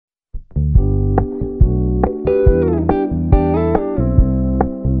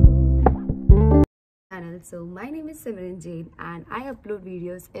So my name is Simran Jain and I upload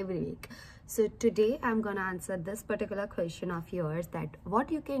videos every week. So today I'm gonna answer this particular question of yours, that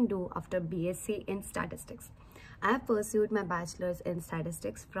what you can do after B.Sc in statistics. I have pursued my bachelor's in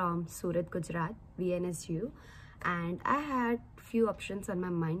statistics from Surat, Gujarat, VNSU, and I had few options on my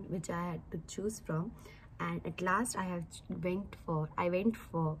mind which I had to choose from, and at last I went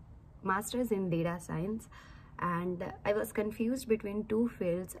for master's in data science. And I was confused between two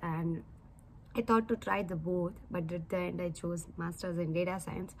fields and I thought to try the both, but at the end I chose masters in data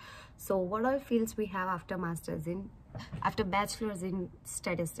science. So what all fields we have after bachelor's in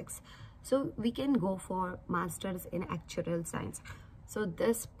statistics? So we can go for masters in actuarial science. So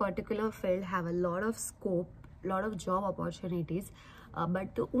this particular field have a lot of scope, lot of job opportunities,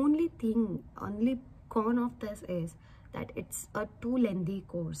 but the only con of this is that it's a too lengthy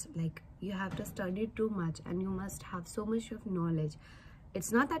course. Like, you have to study too much and you must have so much of knowledge.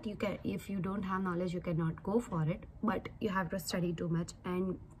 It's not that if you don't have knowledge you cannot go for it, but you have to study too much.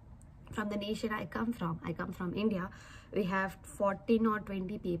 And from the nation I come from India, we have 14 or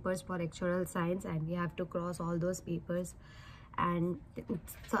 20 papers for actuarial science and we have to cross all those papers, and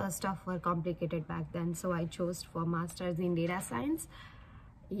stuff were complicated back then. So I chose for masters in data science.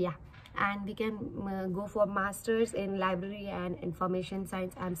 Yeah, and we can go for masters in library and information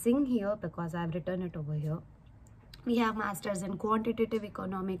science. I'm seeing here because I've written it over here. We have masters in quantitative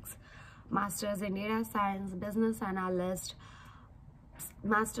economics, masters in data science, business analyst,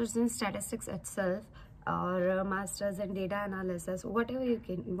 masters in statistics itself, or masters in data analysis. Whatever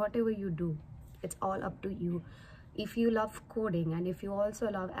you do, it's all up to you. If you love coding and if you also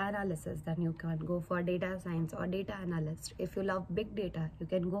love analysis, then you can go for data science or data analyst. If you love big data, you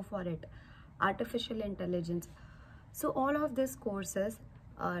can go for it, artificial intelligence. So all of these courses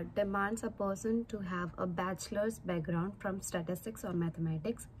demands a person to have a bachelor's background from statistics or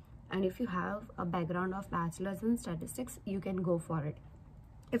mathematics, and if you have a background of bachelor's in statistics, you can go for it.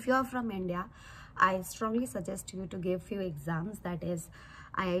 If you are from India, I strongly suggest you to give few exams, that is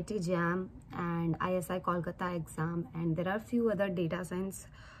IIT JAM and ISI Kolkata exam, and there are few other data science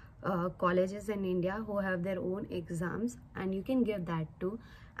colleges in India who have their own exams, and you can give that too.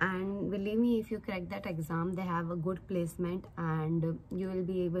 And believe me, if you crack that exam, they have a good placement and you will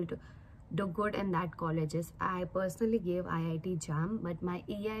be able to do good in that colleges. I personally gave IIT JAM, but my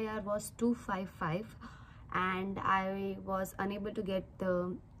EIR was 255 and I was unable to get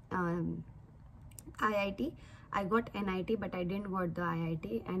the IIT. I got NIT, but I didn't got the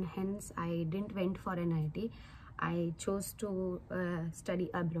IIT, and hence I didn't went for NIT. I chose to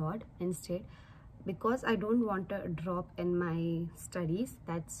study abroad instead, because I don't want a drop in my studies.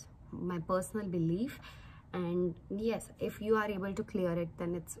 That's my personal belief. And yes, if you are able to clear it,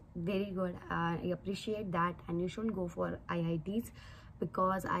 then it's very good. I appreciate that, and you should go for IITs,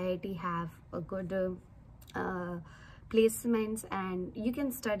 because IIT have a good placements and you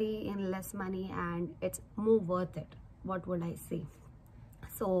can study in less money and it's more worth it. What would I say?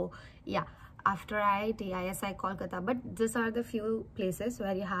 So yeah, after IIT, ISI Kolkata, but these are the few places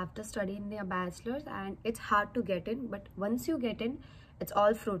where you have to study in their bachelor's and it's hard to get in, but once you get in, it's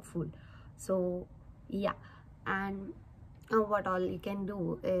all fruitful. So yeah, and what all you can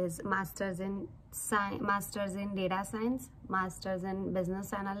do is masters in data science, masters in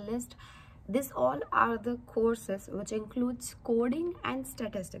business analyst. These all are the courses which includes coding and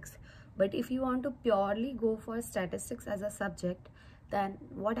statistics. But if you want to purely go for statistics as a subject, then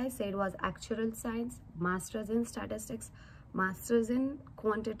what I said was actuarial science, masters in statistics, masters in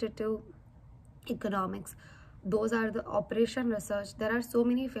quantitative economics. Those are the operation research. There are so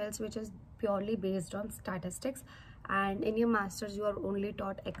many fields which is purely based on statistics, and in your masters you are only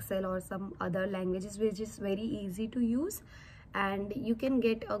taught Excel or some other languages which is very easy to use, and you can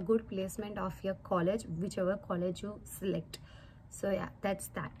get a good placement of your college, whichever college you select. So yeah, that's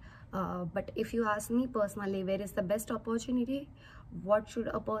that. But if you ask me personally, where is the best opportunity, what should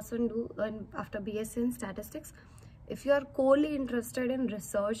a person do after B.Sc in statistics? If you are corely interested in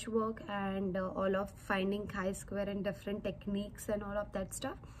research work and all of finding chi-square and different techniques and all of that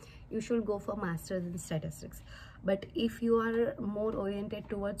stuff, you should go for masters in statistics. But if you are more oriented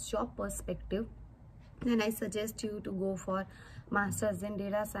towards job perspective, then I suggest you to go for masters in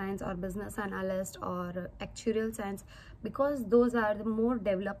data science or business analyst or actuarial science, because those are the more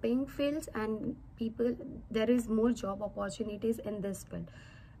developing fields and there is more job opportunities in this field.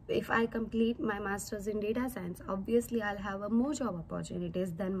 If I complete my masters in data science, obviously I'll have a more job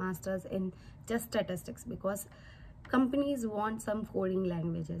opportunities than masters in just statistics, because companies want some coding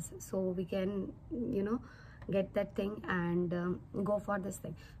languages, so we can, get that thing and go for this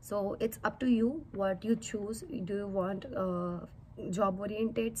thing. So it's up to you what you choose. Do you want job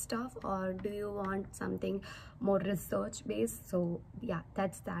oriented stuff, or do you want something more research based? So yeah,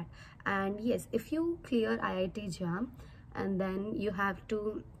 that's that. And yes, if you clear IIT JAM, and then you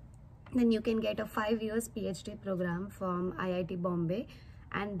can get a 5 years PhD program from IIT Bombay,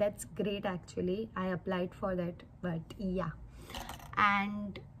 and that's great actually. I applied for that. But yeah,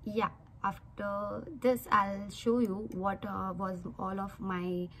 and yeah, after this I'll show you what was all of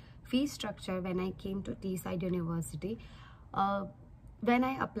my fee structure when I came to TEESSIDE University. uh, when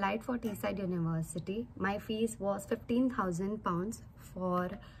I applied for TEESSIDE University, my fees was £15,000 for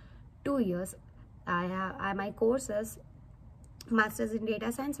 2 years. My course is Masters in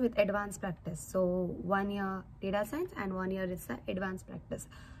Data Science with Advanced Practice. So 1 year Data Science and 1 year is Advanced Practice.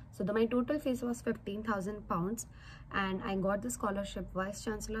 So my total fees was £15,000, and I got the scholarship, Vice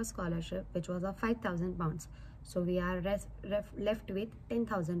Chancellor Scholarship, which was of £5,000. So we are left with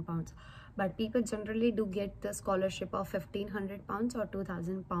 £10,000. But people generally do get the scholarship of £1,500 or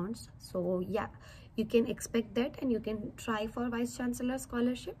 £2,000. So yeah, you can expect that, and you can try for Vice Chancellor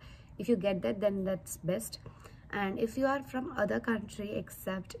Scholarship. If you get that, then that's best. And if you are from other country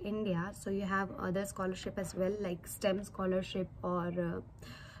except India, so you have other scholarship as well, like STEM scholarship or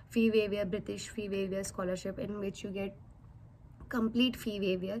fee waiver, British fee waiver scholarship, in which you get complete fee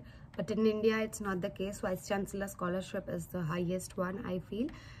waiver. But in India it's not the case. Vice Chancellor Scholarship is the highest one, I feel.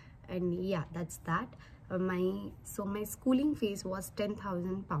 And yeah, that's that. My schooling fees was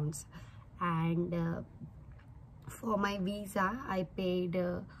 £10,000, and for my visa I paid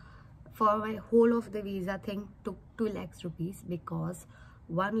for my whole of the visa thing took 2 lakhs rupees, because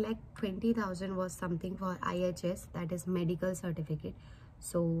 1,20,000 was something for IHS, that is medical certificate.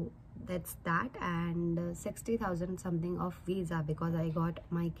 So that's that, and 60,000 something of visa, because I got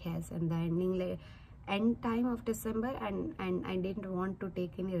my CAS and the end time of December, and I didn't want to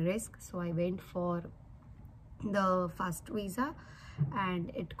take any risk, so I went for the fast visa, and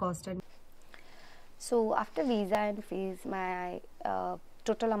it costed. So after visa and fees, my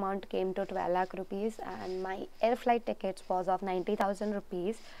total amount came to 12 lakh rupees, and my air flight tickets was of 90,000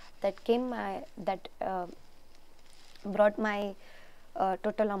 rupees. That brought my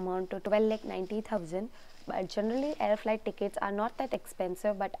total amount to 12,90,000. But generally air flight tickets are not that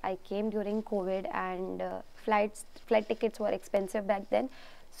expensive, but I came during COVID, and flight tickets were expensive back then,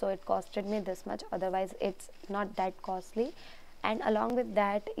 so it costed me this much. Otherwise it's not that costly. And along with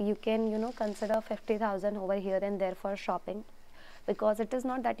that, you can consider 50,000 over here and there for shopping, because it is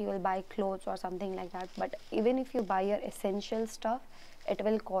not that you will buy clothes or something like that, but even if you buy your essential stuff, it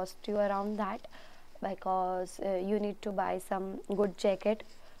will cost you around that, because you need to buy some good jacket.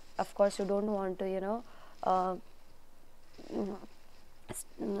 Of course you don't want to uh,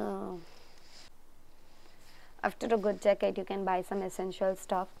 after a good jacket you can buy some essential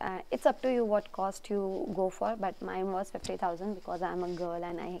stuff. It's up to you what cost you go for, but mine was 50,000 because I'm a girl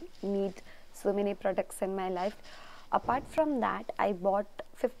and I need so many products in my life. Apart from that, I bought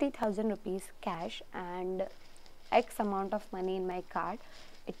 50,000 rupees cash and X amount of money in my card.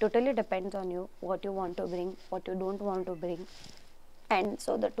 It totally depends on you, what you want to bring, what you don't want to bring. And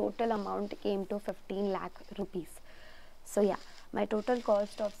so the total amount came to 15 lakh rupees. So yeah, my total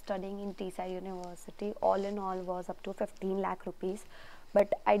cost of studying in TEESSIDE University all in all was up to 15 lakh rupees.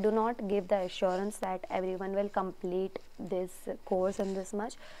 But I do not give the assurance that everyone will complete this course in this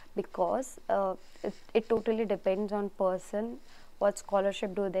much, because it totally depends on person, what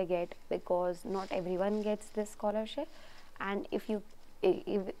scholarship do they get, because not everyone gets this scholarship. And if you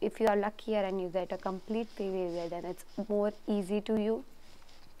are luckier and you get a complete fee waiver, then it's more easy to you.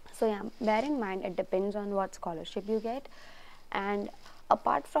 So yeah, bear in mind it depends on what scholarship you get. And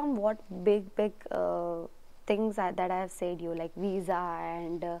apart from what big things that I have said you, like visa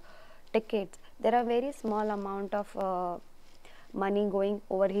and tickets, there are very small amount of money going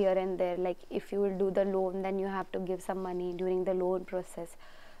over here and there. Like if you will do the loan, then you have to give some money during the loan process.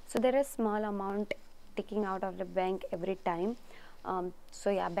 So there is small amount taking out of the bank every time. So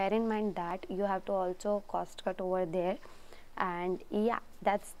yeah, bear in mind that you have to also cost cut over there. And yeah,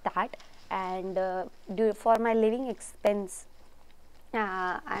 that's that. And for my living expense,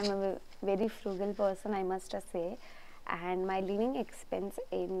 I'm a very frugal person, I must say, and my living expense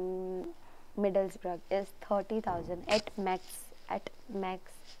in Middlesbrough is 30,000 at max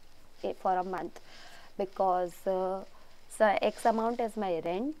for a month, because so X amount is my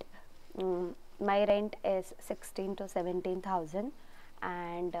rent. My rent is 16 to 17,000,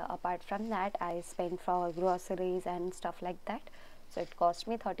 and apart from that I spend for groceries and stuff like that. So it cost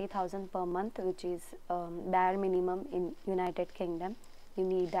me 30,000 per month, which is bare minimum in United Kingdom. You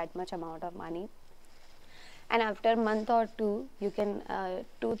need that much amount of money. And after a month or two, you can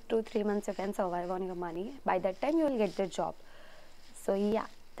 2 to 3 months you can survive on your money. By that time you will get the job. So yeah,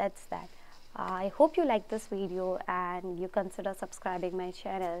 that's that. I hope you like this video and you consider subscribing my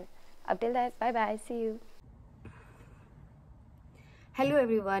channel. Until that, bye bye, see you. Hello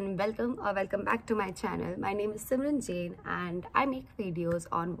everyone, welcome back to my channel. My name is Simran Jain and I make videos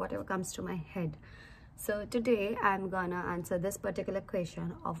on whatever comes to my head. So today I'm gonna answer this particular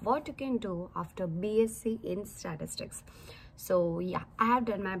question of what you can do after B.Sc in statistics. So yeah, I have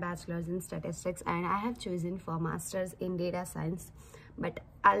done my bachelor's in statistics and I have chosen for master's in data science. But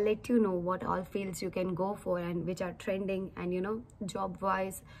I'll let you know what all fields you can go for and which are trending, and job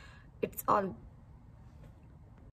wise it's all